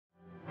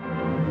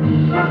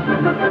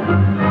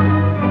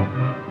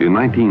In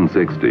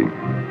 1960,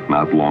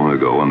 not long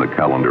ago on the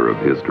calendar of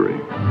history,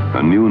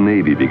 a new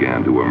Navy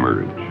began to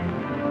emerge.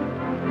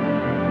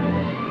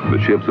 The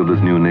ships of this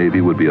new Navy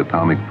would be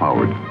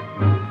atomic-powered.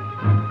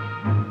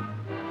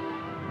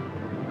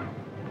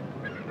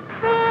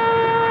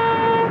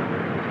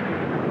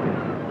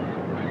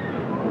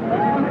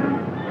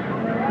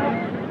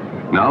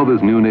 Now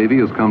this new Navy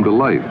has come to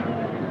life,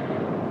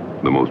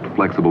 the most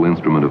flexible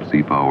instrument of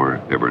sea power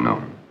ever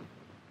known.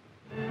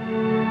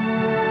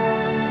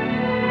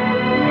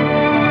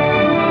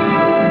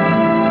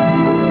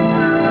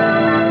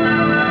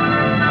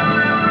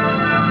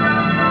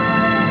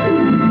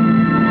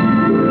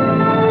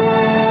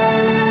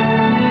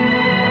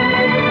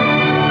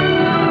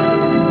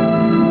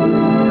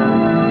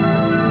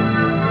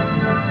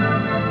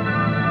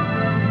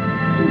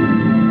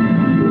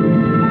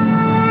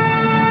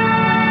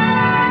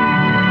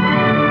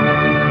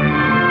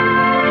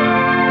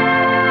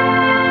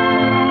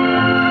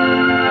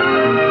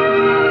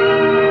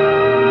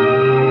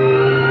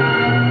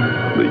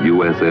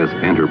 USS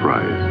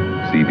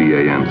Enterprise,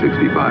 CVAN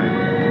 65.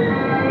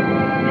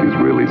 She's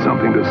really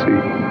something to see.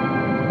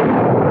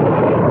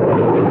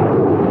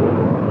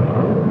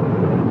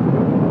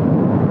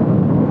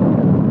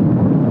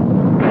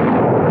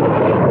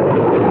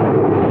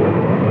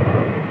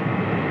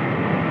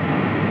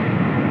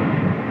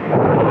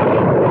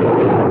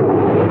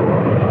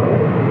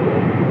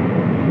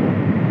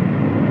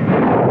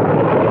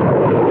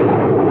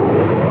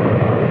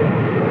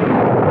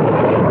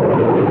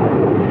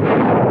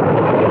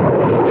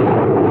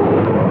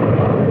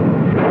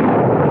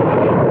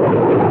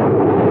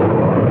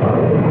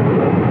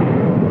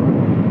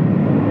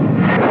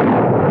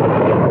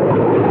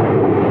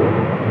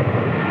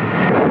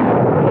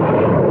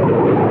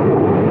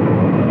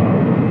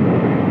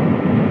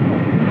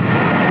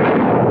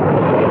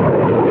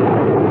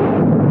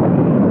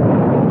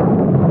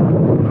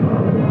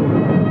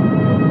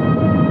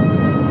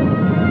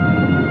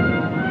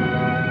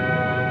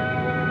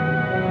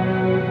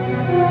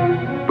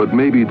 But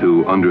maybe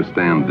to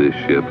understand this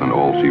ship and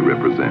all she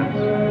represents,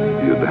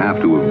 you'd have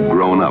to have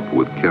grown up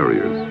with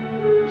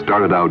carriers.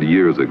 Started out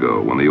years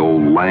ago when the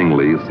old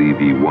Langley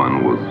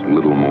CV1 was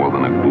little more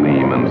than a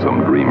gleam in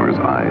some dreamer's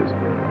eyes.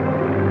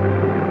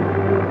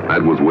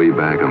 That was way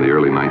back in the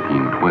early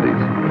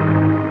 1920s.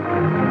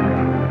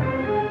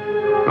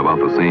 About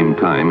the same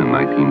time, in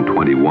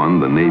 1921,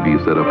 the Navy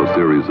set up a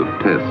series of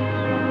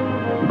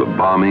tests. The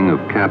bombing of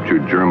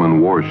captured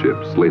German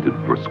warships slated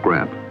for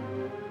scrap.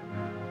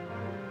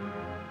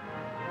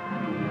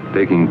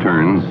 Taking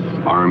turns,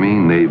 Army,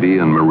 Navy,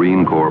 and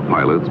Marine Corps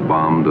pilots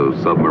bombed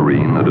a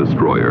submarine, a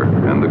destroyer,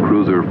 and the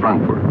cruiser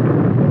Frankfurt.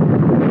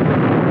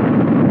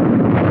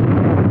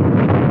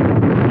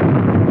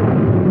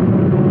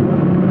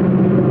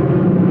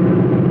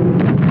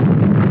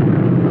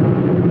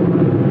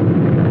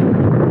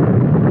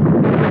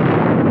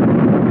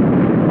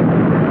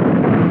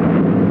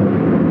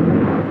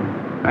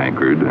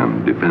 Anchored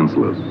and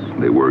defenseless,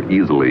 they were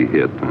easily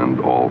hit, and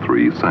all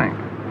three sank.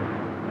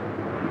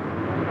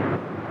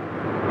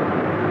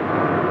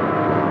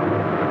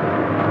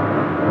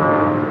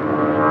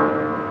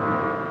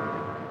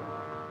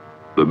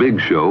 The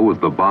big show was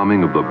the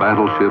bombing of the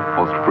battleship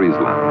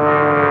Ostfriesland.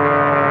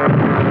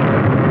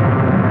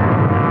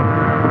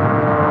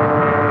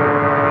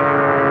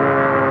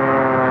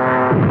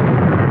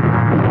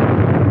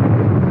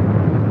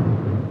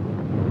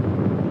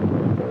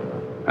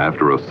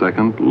 After a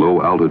second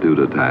low-altitude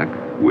attack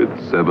with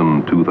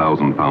 7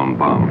 2,000-pound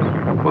bombs,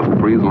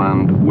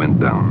 Ostfriesland went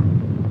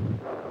down.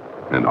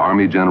 And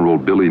Army General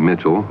Billy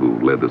Mitchell, who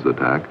led this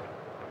attack,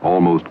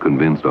 almost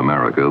convinced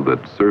America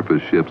that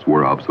surface ships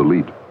were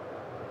obsolete.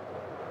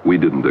 We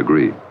didn't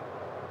agree.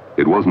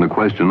 It wasn't a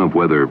question of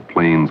whether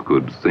planes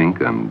could sink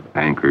an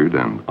anchored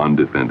and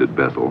undefended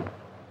vessel.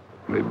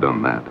 They've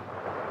done that.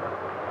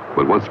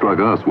 But what struck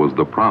us was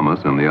the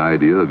promise and the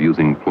idea of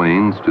using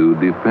planes to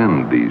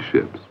defend these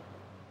ships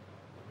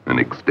and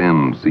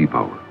extend sea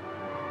power.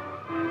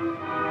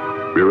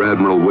 Rear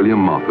Admiral William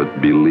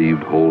Moffett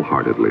believed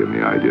wholeheartedly in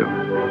the idea.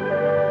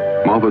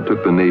 Moffett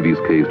took the Navy's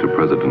case to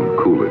President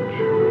Coolidge.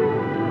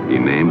 He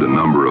named a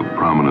number of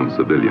prominent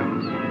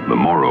civilians, the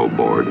Morrow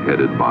Board,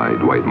 headed by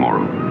Dwight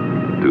Morrow,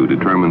 to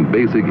determine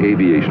basic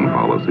aviation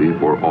policy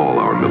for all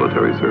our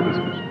military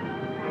services.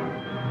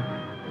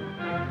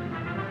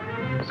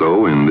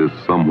 So, in this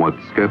somewhat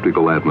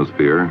skeptical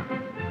atmosphere,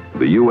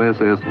 the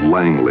USS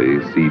Langley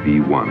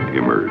CV1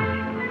 emerged.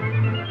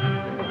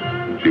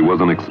 She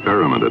was an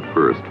experiment at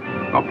first,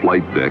 a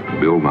flight deck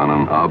built on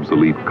an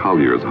obsolete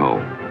collier's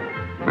hull,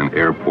 an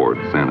airport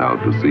sent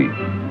out to sea.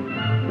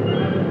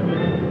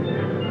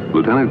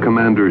 Lieutenant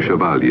Commander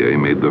Chevalier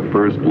made the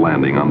first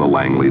landing on the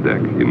Langley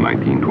deck in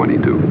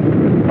 1922.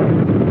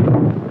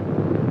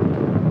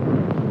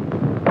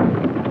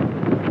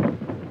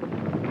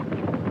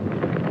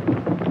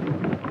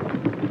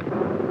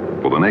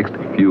 For the next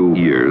few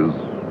years,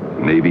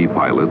 Navy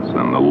pilots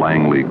and the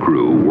Langley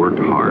crew worked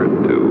hard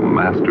to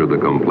master the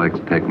complex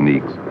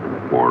techniques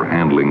for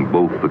handling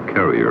both the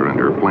carrier and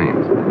her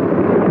planes.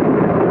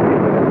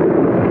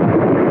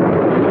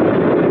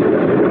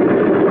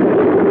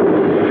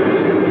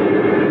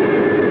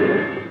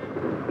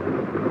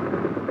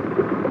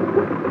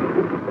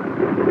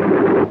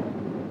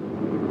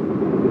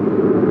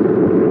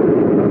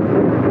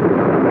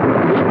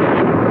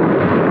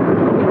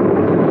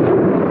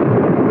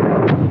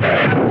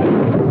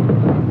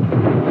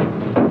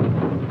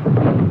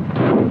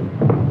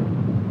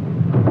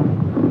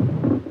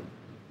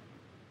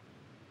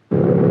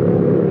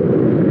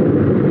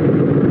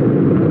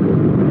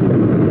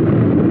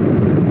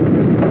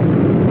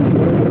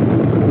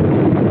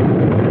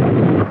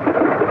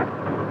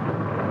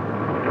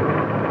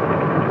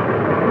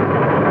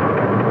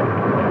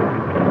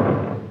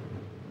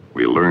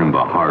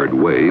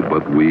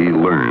 But we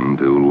learned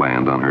to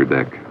land on her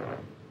deck.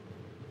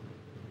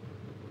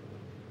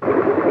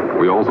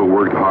 We also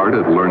worked hard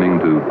at learning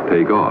to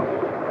take off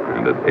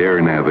and at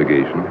air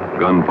navigation,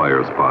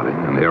 gunfire spotting,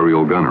 and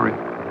aerial gunnery.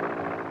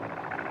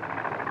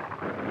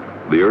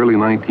 The early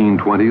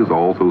 1920s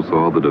also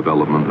saw the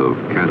development of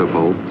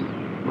catapults,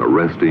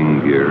 arresting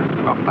gear,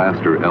 a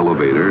faster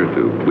elevator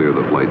to clear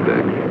the flight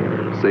deck,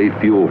 safe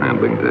fuel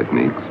handling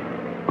techniques,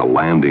 a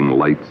landing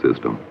light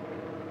system,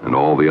 and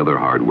all the other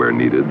hardware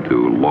needed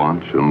to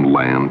launch and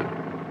land,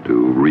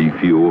 to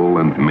refuel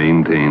and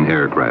maintain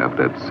aircraft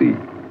at sea.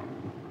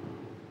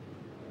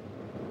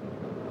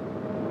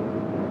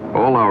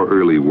 All our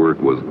early work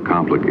was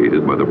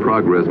complicated by the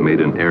progress made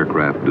in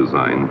aircraft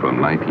design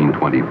from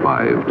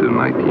 1925 to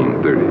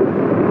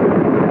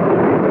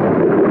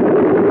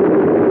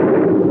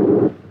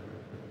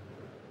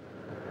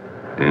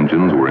 1930.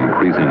 Engines were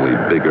increasingly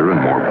bigger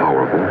and more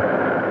powerful.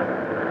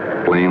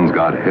 Planes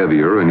got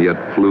heavier and yet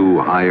flew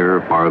higher,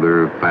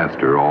 farther,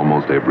 faster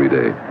almost every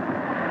day.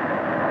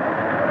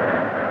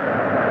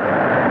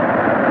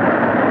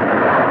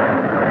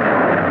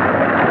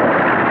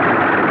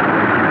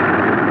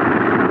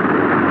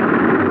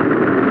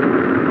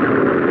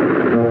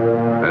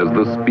 As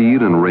the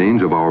speed and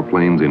range of our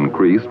planes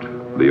increased,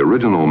 the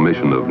original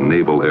mission of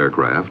naval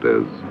aircraft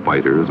as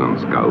fighters and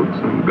scouts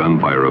and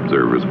gunfire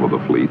observers for the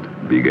fleet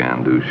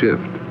began to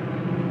shift.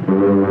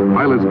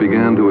 Pilots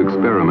began to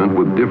experiment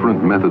with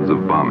different methods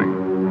of bombing.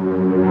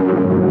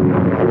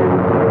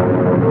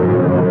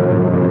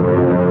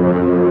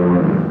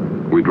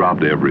 We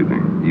dropped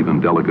everything,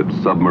 even delicate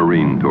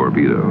submarine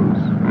torpedoes,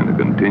 in a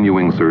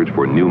continuing search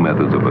for new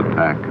methods of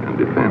attack and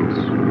defense.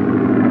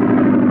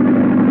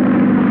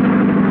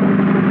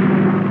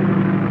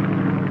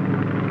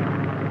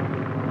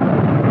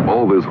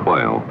 All this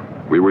while,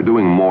 we were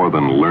doing more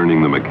than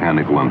learning the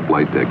mechanical and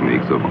flight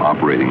techniques of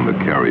operating the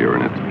carrier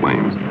and its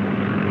planes.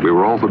 We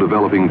were also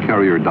developing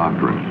carrier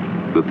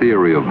doctrine, the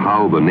theory of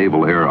how the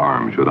Naval Air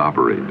Arm should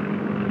operate,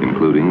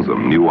 including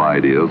some new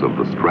ideas of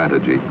the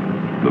strategy,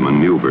 the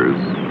maneuvers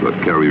a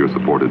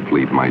carrier-supported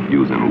fleet might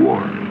use in war.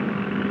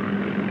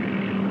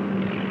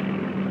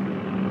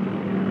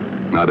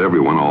 Not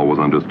everyone always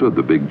understood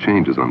the big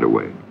changes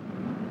underway.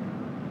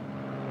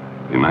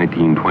 In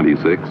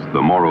 1926,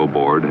 the Morrow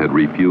Board had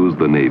refused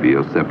the Navy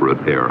a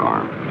separate air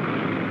arm.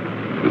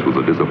 This was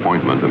a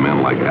disappointment to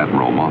men like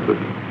Admiral Moffett,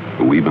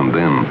 who even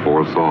then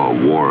foresaw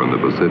war in the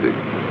Pacific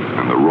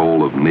and the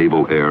role of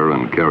naval air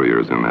and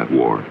carriers in that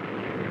war.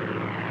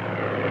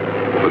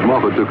 But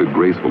Moffett took it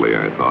gracefully,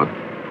 I thought.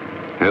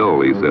 Hell,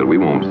 he said, we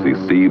won't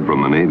secede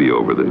from the Navy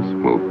over this.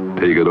 We'll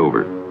take it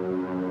over.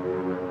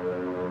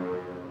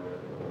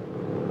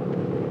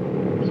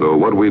 So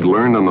what we'd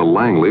learned on the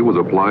Langley was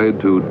applied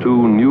to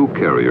two new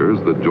carriers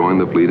that joined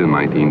the fleet in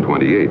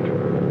 1928.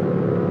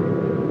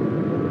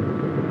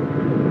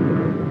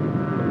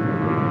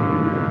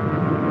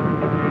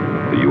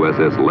 The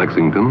USS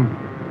Lexington,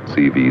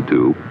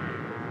 CV2,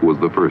 was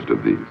the first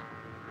of these.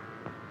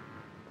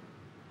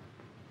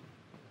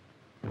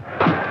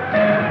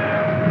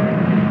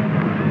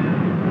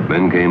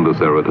 Then came the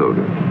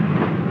Saratoga,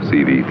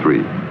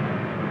 CV3.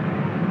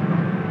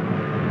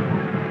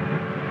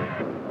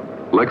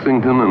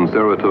 Lexington and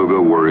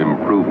Saratoga were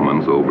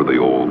improvements over the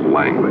old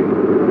Langley.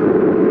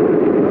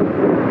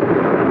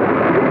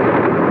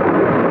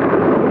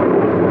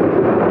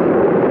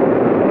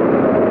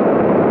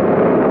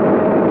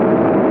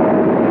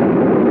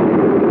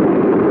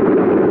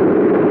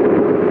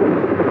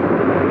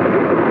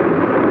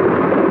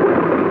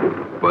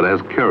 But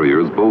as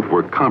carriers, both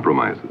were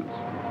compromises.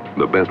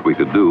 The best we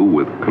could do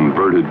with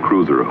converted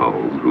cruiser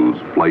hulls whose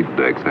flight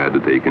decks had to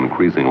take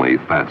increasingly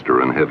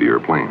faster and heavier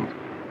planes.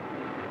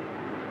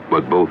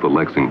 But both the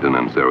Lexington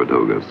and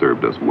Saratoga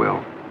served us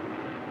well.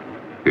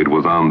 It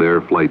was on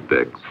their flight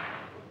decks,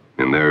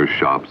 in their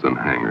shops and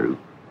hangars,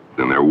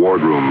 in their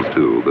wardrooms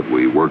too, that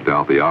we worked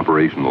out the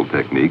operational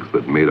techniques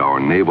that made our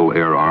naval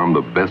air arm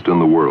the best in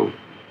the world.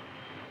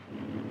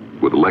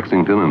 With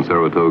Lexington and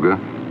Saratoga,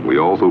 we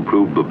also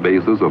proved the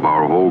basis of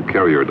our whole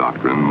carrier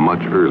doctrine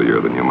much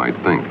earlier than you might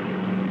think.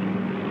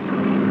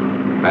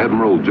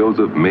 Admiral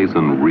Joseph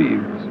Mason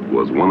Reeves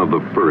was one of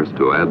the first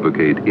to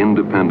advocate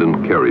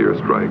independent carrier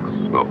strikes,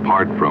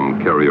 apart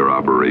from carrier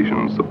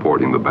operations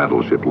supporting the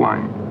battleship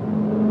line.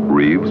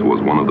 Reeves was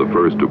one of the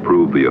first to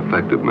prove the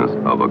effectiveness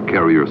of a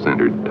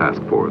carrier-centered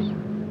task force.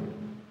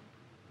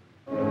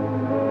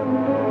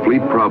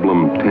 Fleet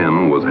Problem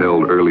 10 was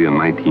held early in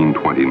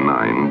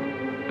 1929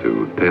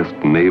 to test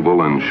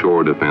naval and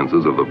shore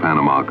defenses of the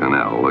Panama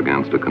Canal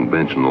against a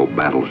conventional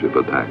battleship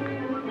attack.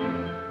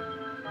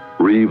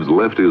 Reeves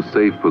left his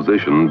safe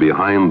position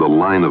behind the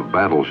line of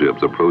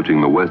battleships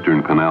approaching the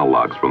western canal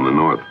locks from the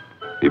north.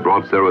 He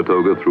brought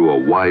Saratoga through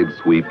a wide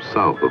sweep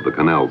south of the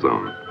canal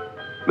zone.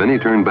 Then he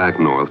turned back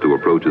north to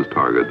approach his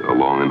target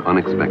along an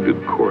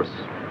unexpected course.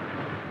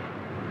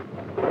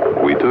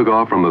 We took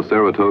off from the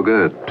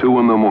Saratoga at 2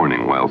 in the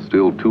morning while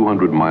still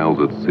 200 miles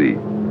at sea.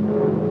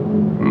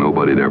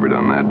 Nobody'd ever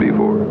done that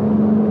before.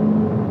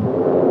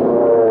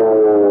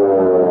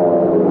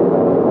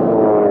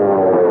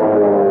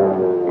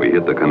 We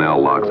hit the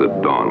canal locks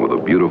at dawn with a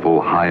beautiful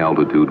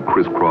high-altitude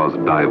crisscross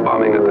dive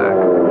bombing attack.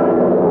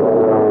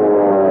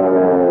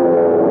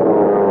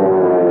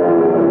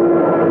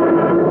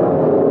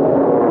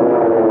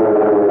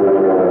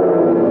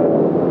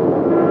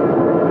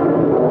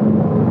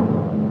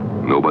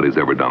 Nobody's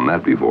ever done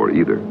that before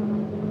either.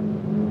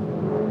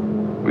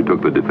 We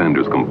took the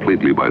defenders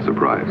completely by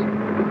surprise.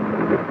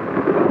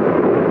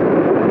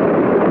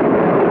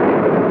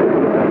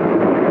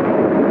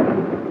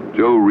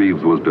 Joe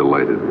Reeves was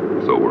delighted.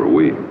 So were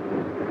we.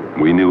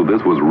 We knew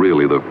this was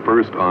really the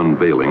first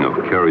unveiling of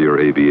carrier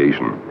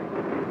aviation.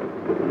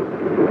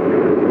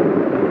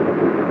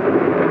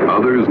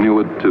 Others knew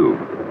it too.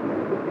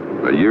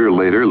 A year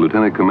later,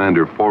 Lieutenant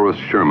Commander Forrest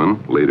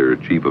Sherman, later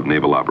Chief of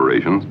Naval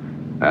Operations,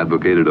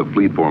 advocated a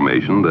fleet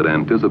formation that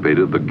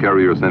anticipated the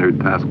carrier-centered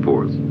task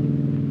force.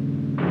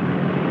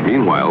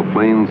 Meanwhile,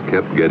 planes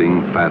kept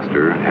getting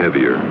faster,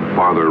 heavier,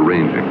 farther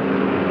ranging.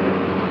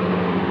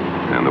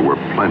 And there were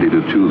plenty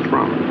to choose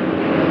from.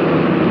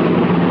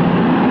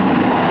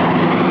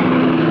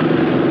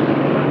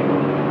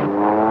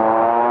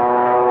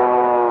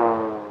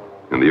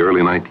 In the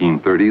early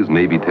 1930s,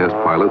 Navy test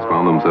pilots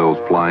found themselves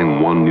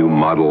flying one new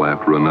model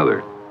after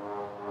another.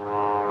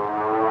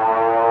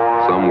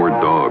 Some were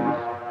dogs,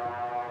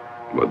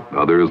 but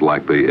others,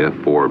 like the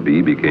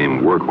F-4B,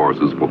 became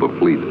workhorses for the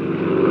fleet.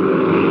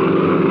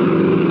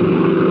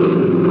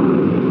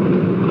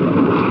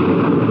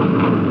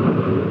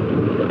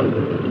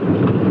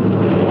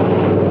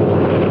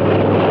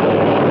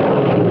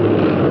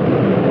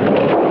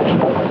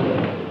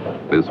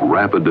 This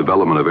rapid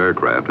development of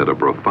aircraft had a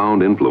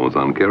profound influence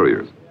on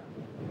carriers.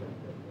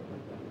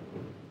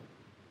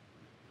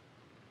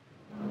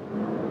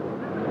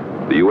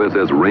 The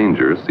USS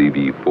Ranger,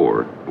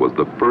 CV4, was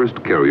the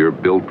first carrier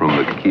built from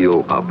the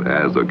keel up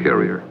as a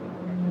carrier.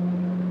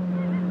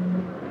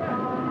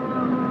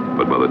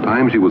 But by the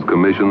time she was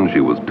commissioned, she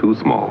was too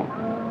small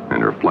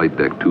and her flight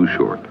deck too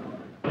short.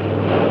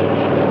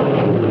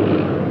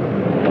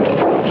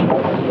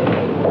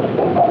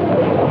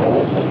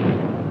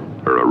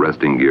 Her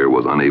arresting gear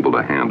was unable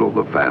to handle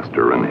the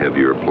faster and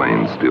heavier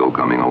planes still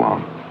coming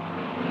along.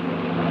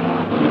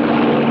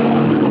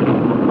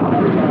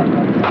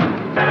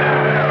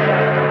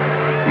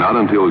 Not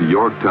until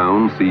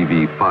Yorktown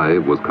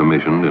CV5 was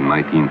commissioned in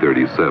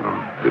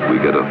 1937 did we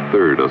get a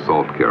third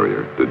assault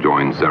carrier to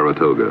join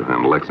Saratoga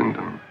and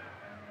Lexington.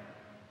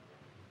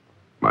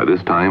 By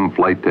this time,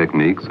 flight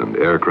techniques and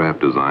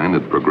aircraft design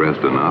had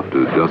progressed enough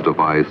to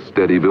justify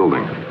steady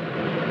building.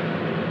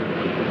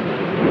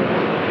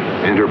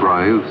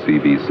 Enterprise,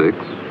 CV6,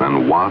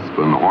 and Wasp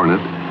and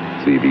Hornet,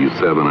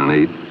 CV7 and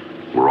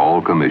 8, were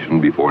all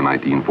commissioned before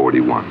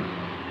 1941.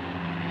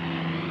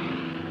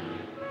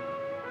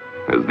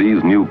 As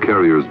these new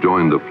carriers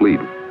joined the fleet,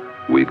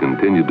 we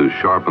continued to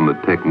sharpen the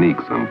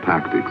techniques and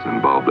tactics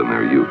involved in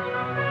their use.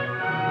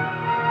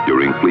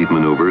 During fleet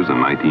maneuvers in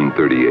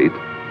 1938,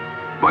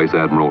 Vice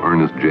Admiral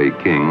Ernest J.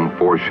 King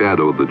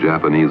foreshadowed the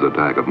Japanese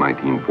attack of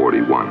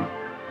 1941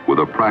 with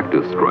a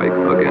practice strike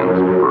against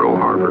Pearl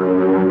Harbor.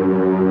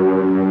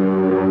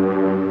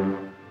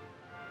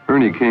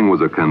 Ernie King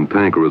was a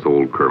cantankerous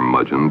old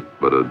curmudgeon,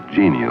 but a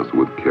genius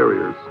with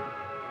carriers.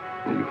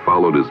 He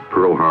followed his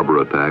Pearl Harbor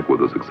attack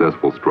with a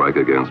successful strike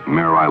against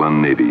Mare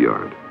Island Navy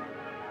Yard.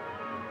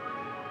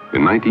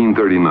 In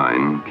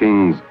 1939,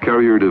 King's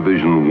Carrier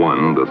Division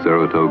 1, the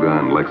Saratoga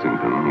and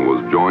Lexington,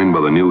 was joined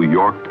by the new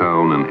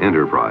Yorktown and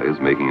Enterprise,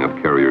 making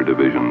up Carrier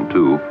Division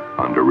 2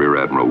 under Rear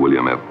Admiral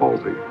William F.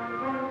 Halsey.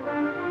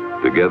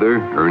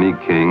 Together, Ernie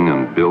King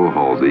and Bill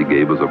Halsey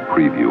gave us a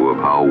preview of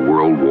how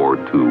World War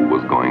II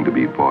was going to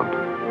be fought.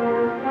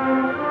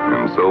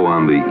 And so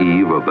on the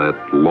eve of that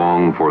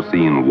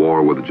long-foreseen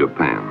war with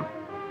Japan,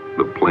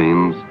 the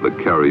planes, the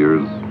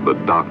carriers, the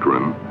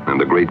doctrine, and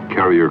the great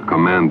carrier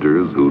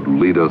commanders who'd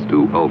lead us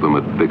to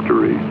ultimate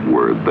victory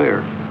were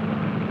there.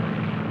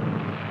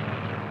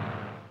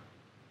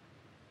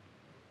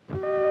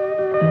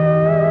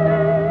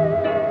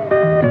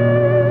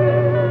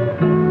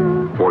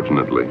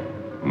 Fortunately,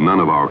 none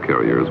of our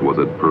carriers was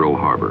at Pearl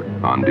Harbor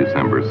on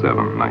December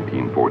 7,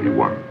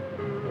 1941.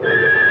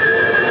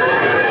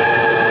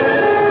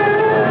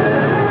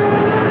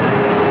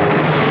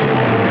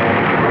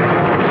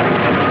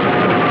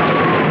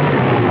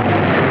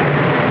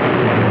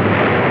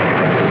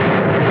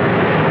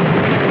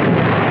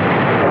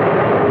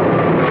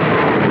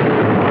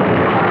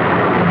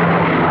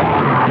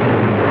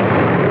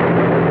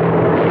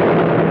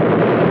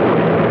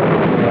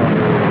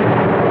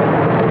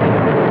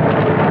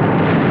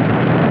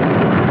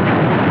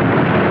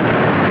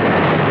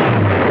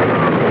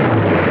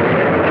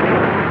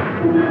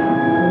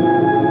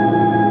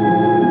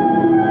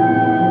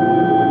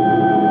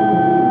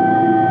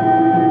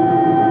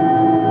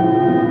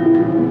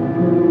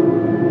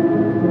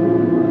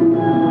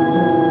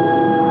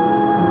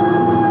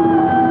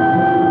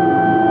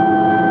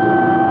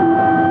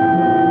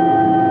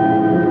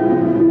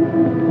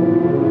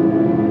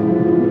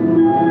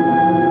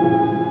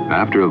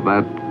 of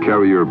that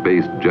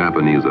carrier-based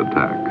Japanese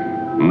attack,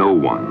 no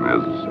one,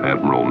 as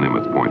Admiral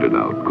Nimitz pointed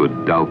out,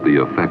 could doubt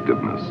the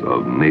effectiveness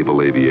of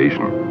naval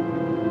aviation.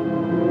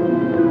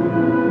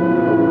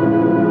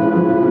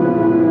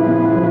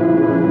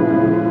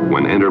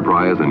 When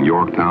Enterprise and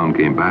Yorktown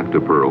came back to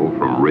Pearl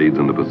from raids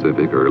in the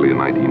Pacific early in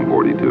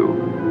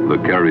 1942, the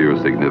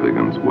carrier's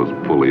significance was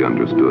fully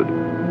understood.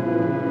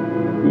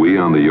 We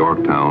on the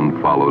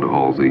Yorktown followed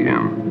Halsey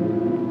in.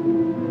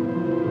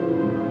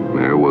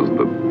 There was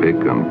the pick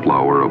and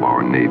flower of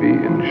our Navy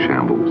in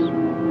shambles.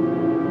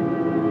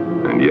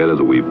 And yet,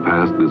 as we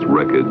passed this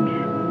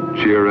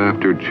wreckage, cheer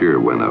after cheer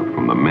went up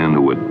from the men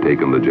who had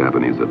taken the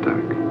Japanese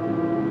attack.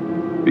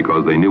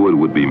 Because they knew it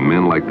would be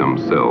men like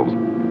themselves,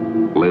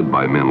 led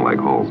by men like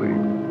Halsey,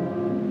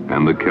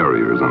 and the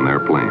carriers and their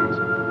planes,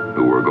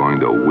 who were going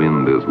to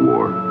win this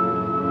war.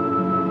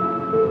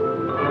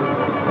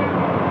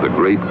 The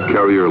great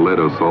carrier-led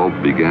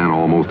assault began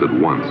almost at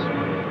once.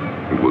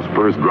 It was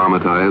first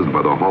dramatized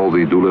by the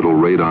Halsey Doolittle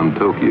raid on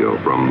Tokyo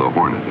from the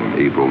Hornet in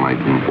April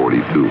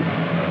 1942.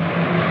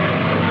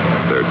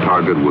 Their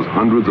target was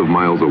hundreds of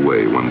miles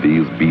away when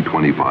these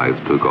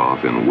B-25s took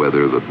off in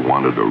weather that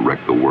wanted to wreck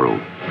the world.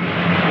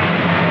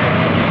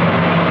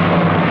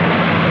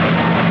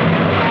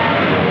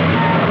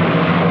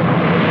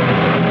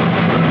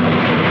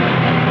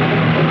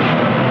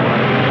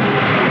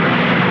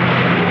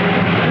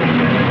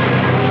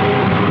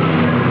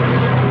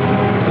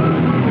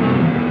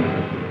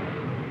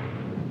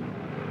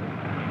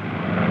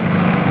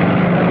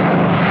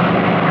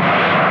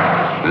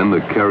 Then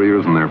the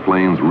carriers and their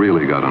planes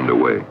really got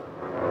underway.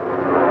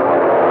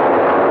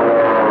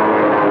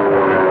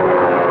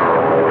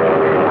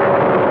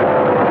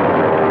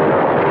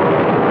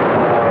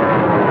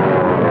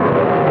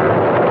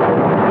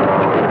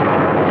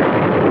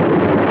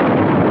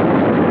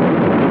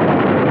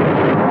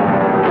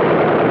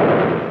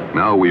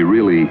 Now we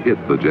really hit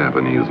the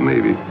Japanese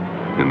Navy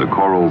in the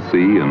Coral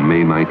Sea in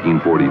May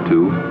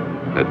 1942,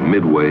 at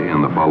Midway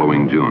in the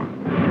following June.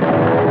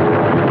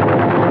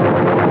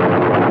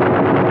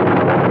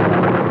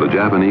 The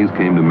Japanese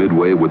came to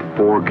Midway with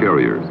 4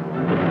 carriers.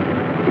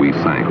 We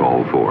sank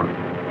all 4.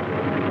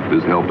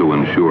 This helped to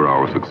ensure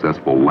our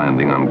successful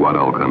landing on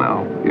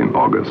Guadalcanal in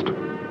August.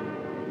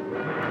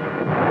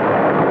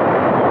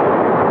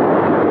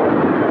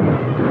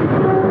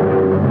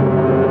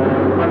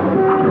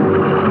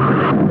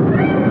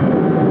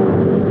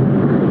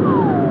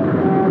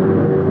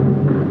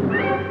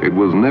 It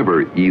was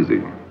never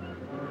easy.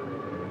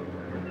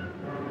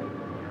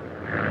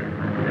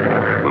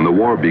 When the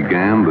war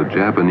began, the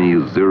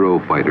Japanese Zero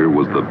fighter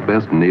was the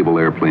best naval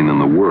airplane in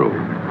the world.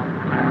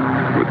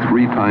 With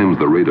 3 times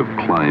the rate of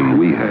climb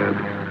we had,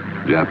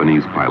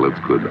 Japanese pilots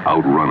could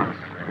outrun us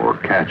or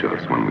catch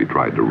us when we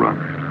tried to run.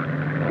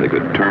 They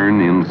could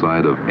turn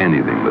inside of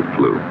anything that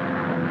flew.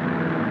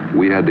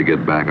 We had to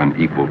get back on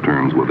equal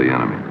terms with the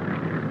enemy.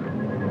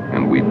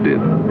 And we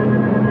did.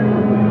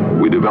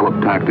 We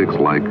developed tactics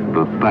like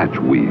the thatch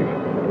weave,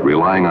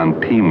 relying on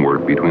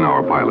teamwork between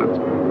our pilots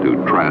to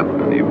trap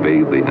and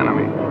evade the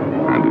enemy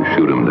and to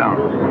shoot him down.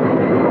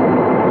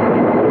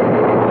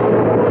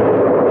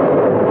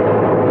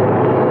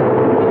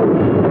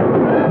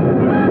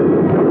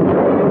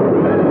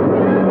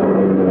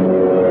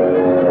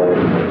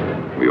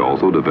 We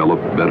also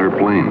developed better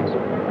planes.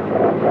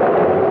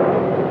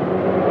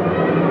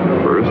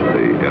 First,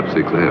 the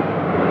F-6F.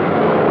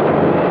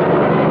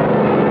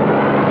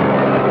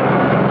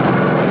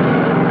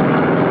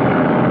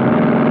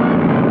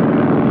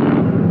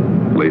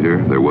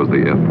 Later, there was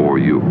the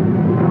F-4U.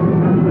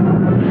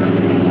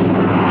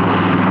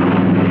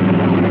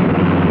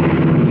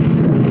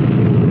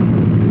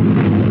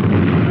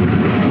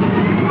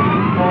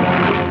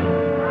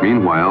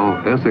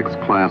 Meanwhile,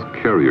 Essex-class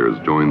carriers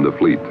joined the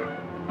fleet.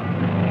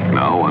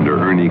 Now, under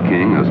Ernie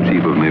King as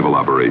Chief of Naval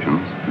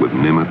Operations, with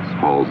Nimitz,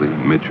 Halsey,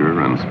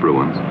 Mitcher, and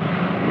Spruance,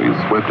 we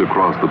swept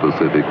across the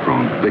Pacific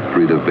from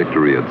victory to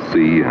victory at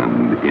sea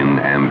and in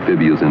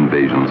amphibious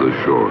invasions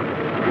ashore.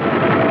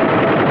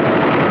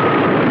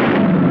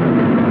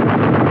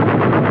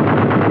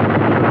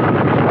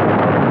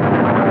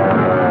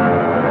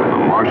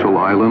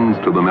 Islands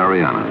to the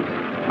Marianas,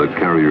 the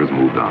carriers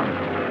moved on.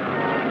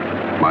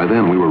 By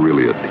then, we were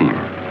really a team.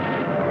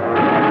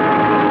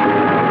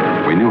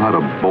 We knew how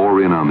to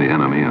bore in on the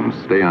enemy and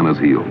stay on his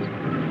heels.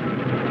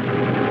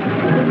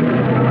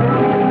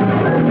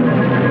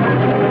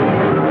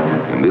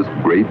 In this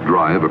great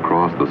drive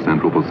across the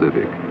Central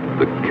Pacific,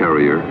 the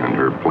carrier and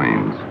her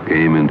planes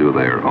came into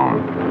their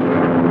own.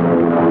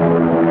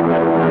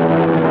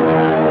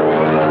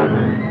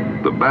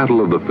 The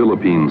Battle of the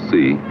Philippine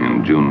Sea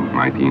in June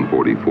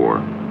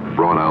 1944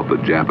 brought out the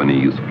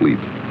Japanese fleet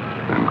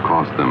and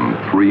cost them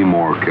 3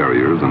 more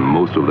carriers and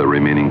most of their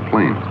remaining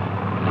planes.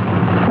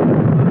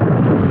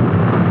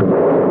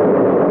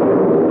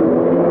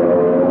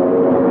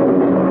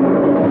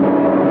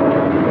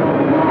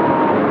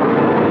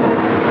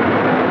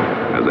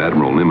 As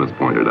Admiral Nimitz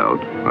pointed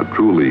out, a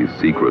truly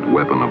secret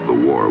weapon of the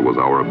war was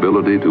our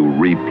ability to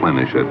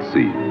replenish at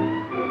sea.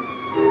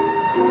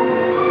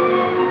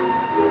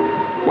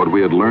 What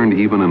we had learned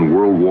even in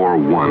World War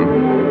I,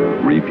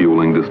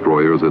 refueling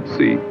destroyers at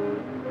sea,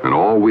 and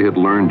all we had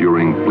learned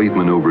during fleet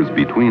maneuvers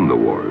between the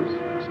wars,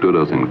 stood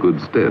us in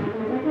good stead.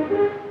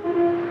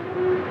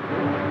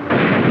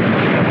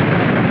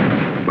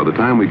 By the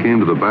time we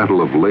came to the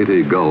Battle of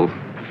Leyte Gulf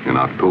in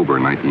October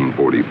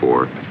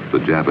 1944, the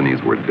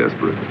Japanese were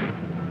desperate.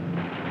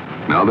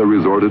 Now they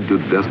resorted to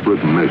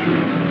desperate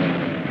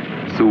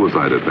measures.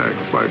 Suicide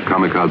attacks by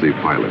kamikaze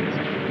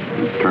pilots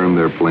who turned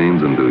their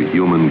planes into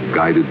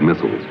human-guided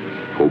missiles,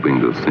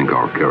 hoping to sink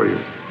our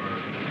carriers.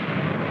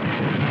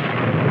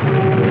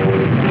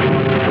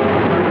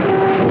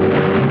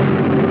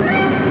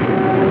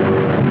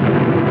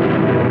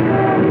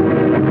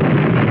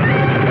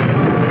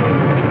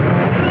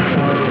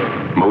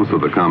 Most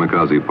of the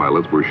kamikaze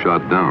pilots were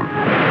shot down.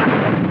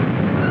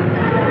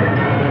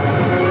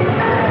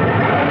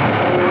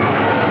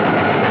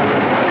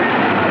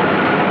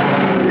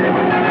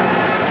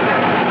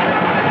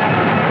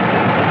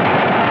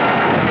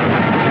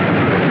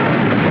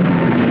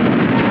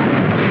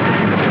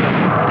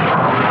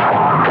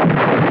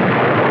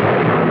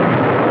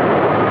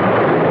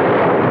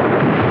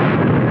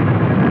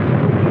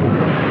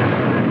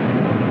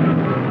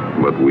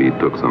 But we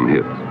took some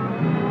hits.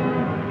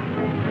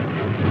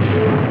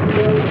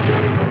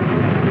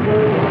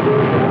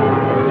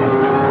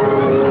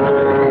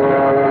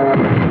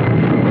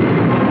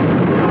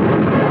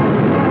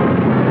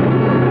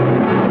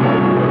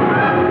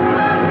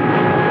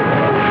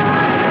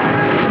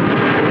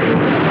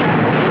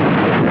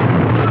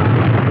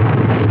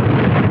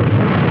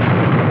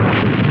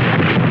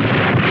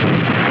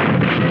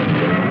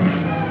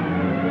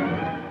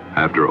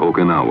 After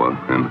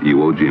Okinawa and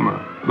Iwo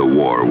Jima, the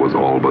war was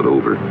all but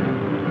over.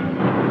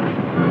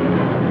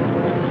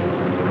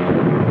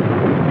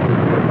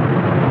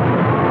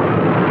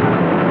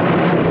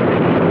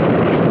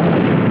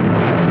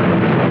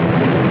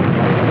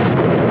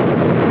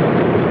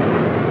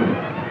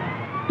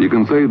 You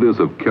can say this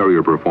of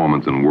carrier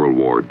performance in World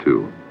War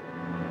II.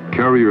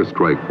 Carrier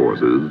strike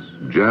forces,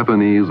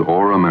 Japanese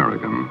or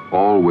American,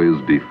 always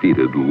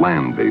defeated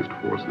land-based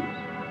forces.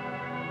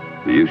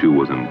 The issue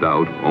was in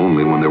doubt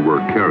only when there were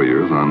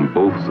carriers on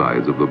both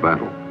sides of the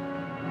battle.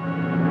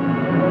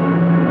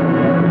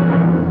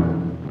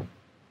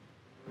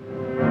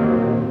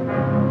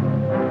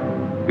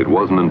 It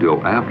wasn't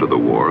until after the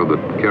war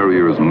that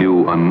carriers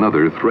knew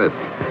another threat.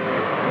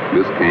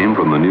 This came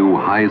from the new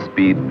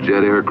high-speed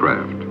jet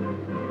aircraft.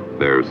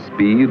 Their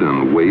speed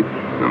and weight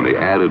and the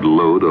added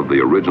load of the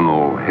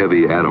original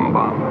heavy atom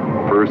bomb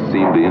first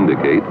seemed to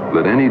indicate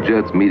that any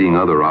jets meeting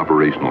other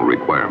operational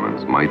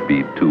requirements might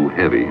be too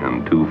heavy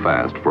and too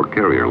fast for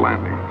carrier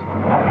landings.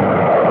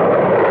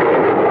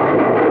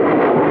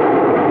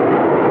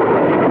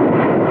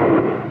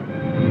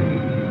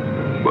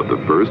 But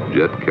the first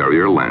jet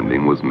carrier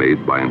landing was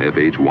made by an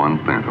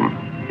FH-1 Phantom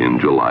in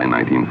July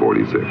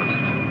 1946.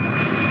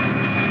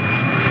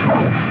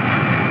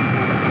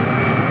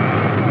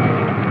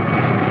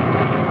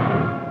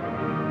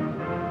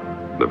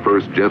 The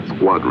first jet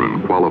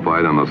squadron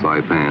qualified on the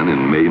Saipan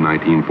in May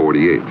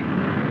 1948.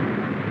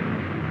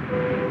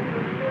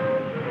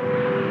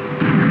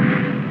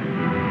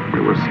 We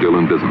were still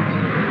in business.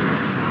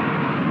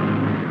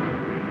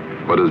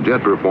 But as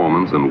jet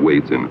performance and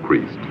weights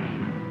increased,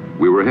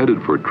 we were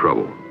headed for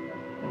trouble,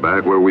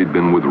 back where we'd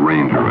been with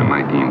Ranger in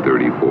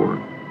 1934,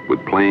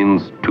 with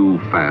planes too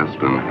fast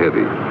and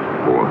heavy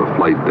for the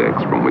flight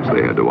decks from which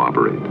they had to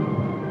operate.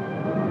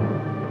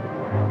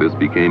 This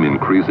became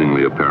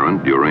increasingly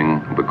apparent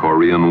during the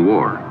Korean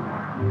War.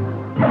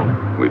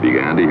 We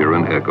began to hear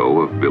an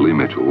echo of Billy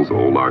Mitchell's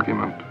old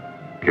argument.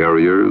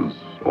 Carriers,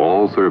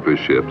 all surface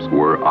ships,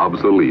 were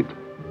obsolete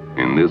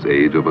in this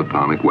age of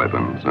atomic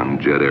weapons and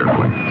jet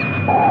airplanes.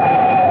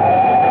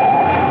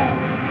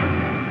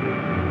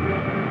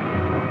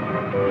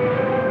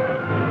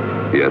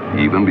 Yet,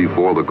 even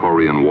before the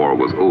Korean War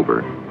was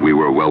over, we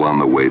were well on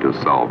the way to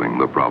solving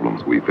the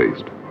problems we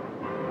faced.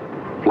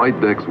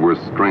 Flight decks were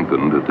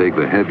strengthened to take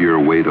the heavier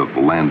weight of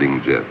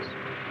landing jets.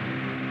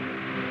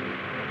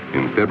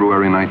 In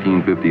February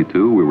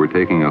 1952, we were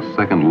taking a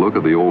second look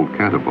at the old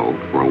catapult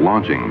for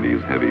launching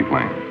these heavy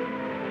planes.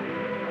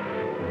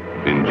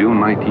 In June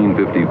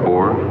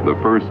 1954, the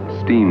first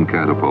steam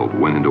catapult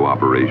went into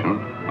operation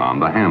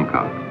on the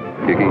Hancock,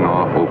 kicking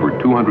off over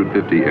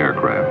 250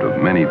 aircraft of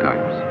many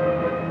types.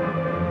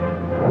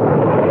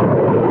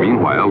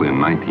 Meanwhile, in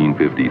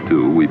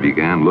 1952, we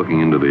began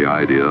looking into the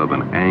idea of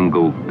an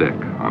angled deck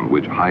on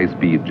which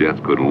high-speed jets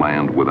could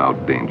land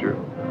without danger.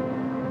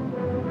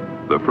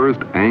 The first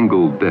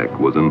angled deck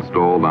was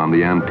installed on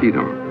the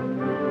Antietam.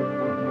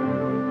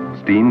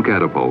 Steam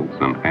catapults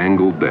and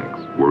angled decks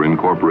were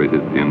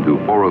incorporated into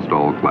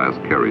Forrestal-class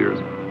carriers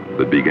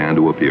that began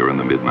to appear in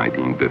the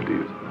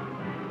mid-1950s.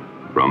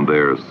 From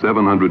their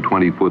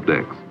 720-foot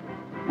decks,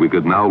 we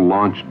could now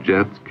launch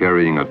jets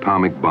carrying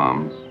atomic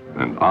bombs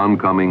and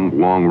oncoming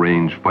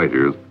long-range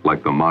fighters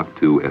like the Mach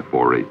 2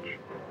 F-4H.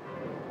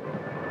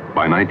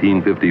 By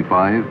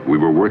 1955, we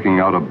were working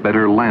out a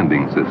better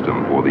landing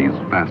system for these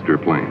faster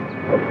planes.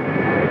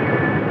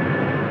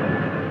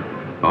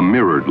 A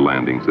mirrored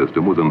landing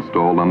system was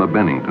installed on the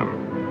Bennington.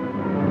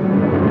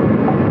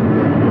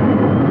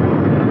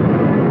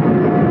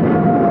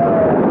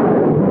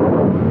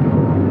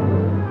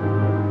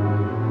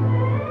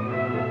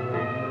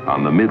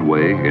 On the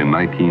Midway in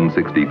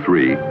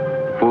 1963,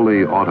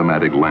 fully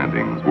automatic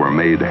landings were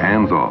made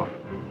hands-off,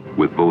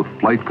 with both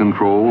flight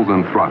controls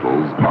and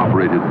throttles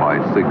operated by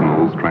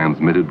signals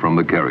transmitted from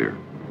the carrier.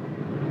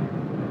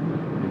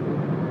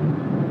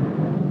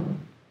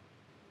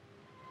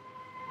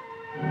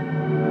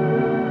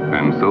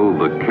 And so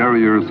the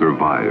carrier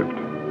survived,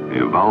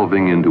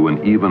 evolving into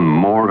an even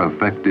more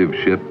effective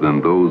ship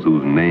than those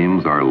whose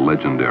names are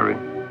legendary: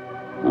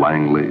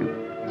 Langley,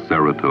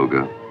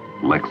 Saratoga,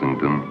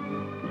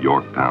 Lexington,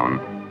 Yorktown,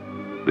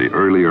 the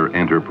earlier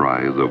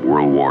Enterprise of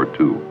World War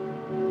II.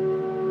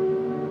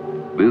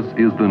 This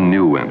is the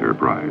new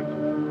Enterprise.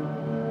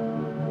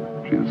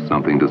 She's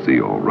something to see,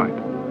 all right.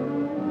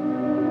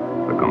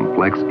 A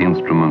complex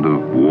instrument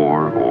of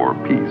war or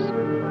peace,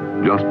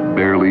 just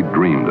barely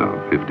dreamed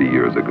of 50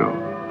 years ago.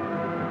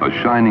 A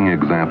shining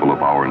example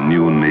of our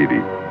new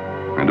Navy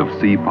and of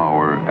sea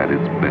power at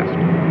its best.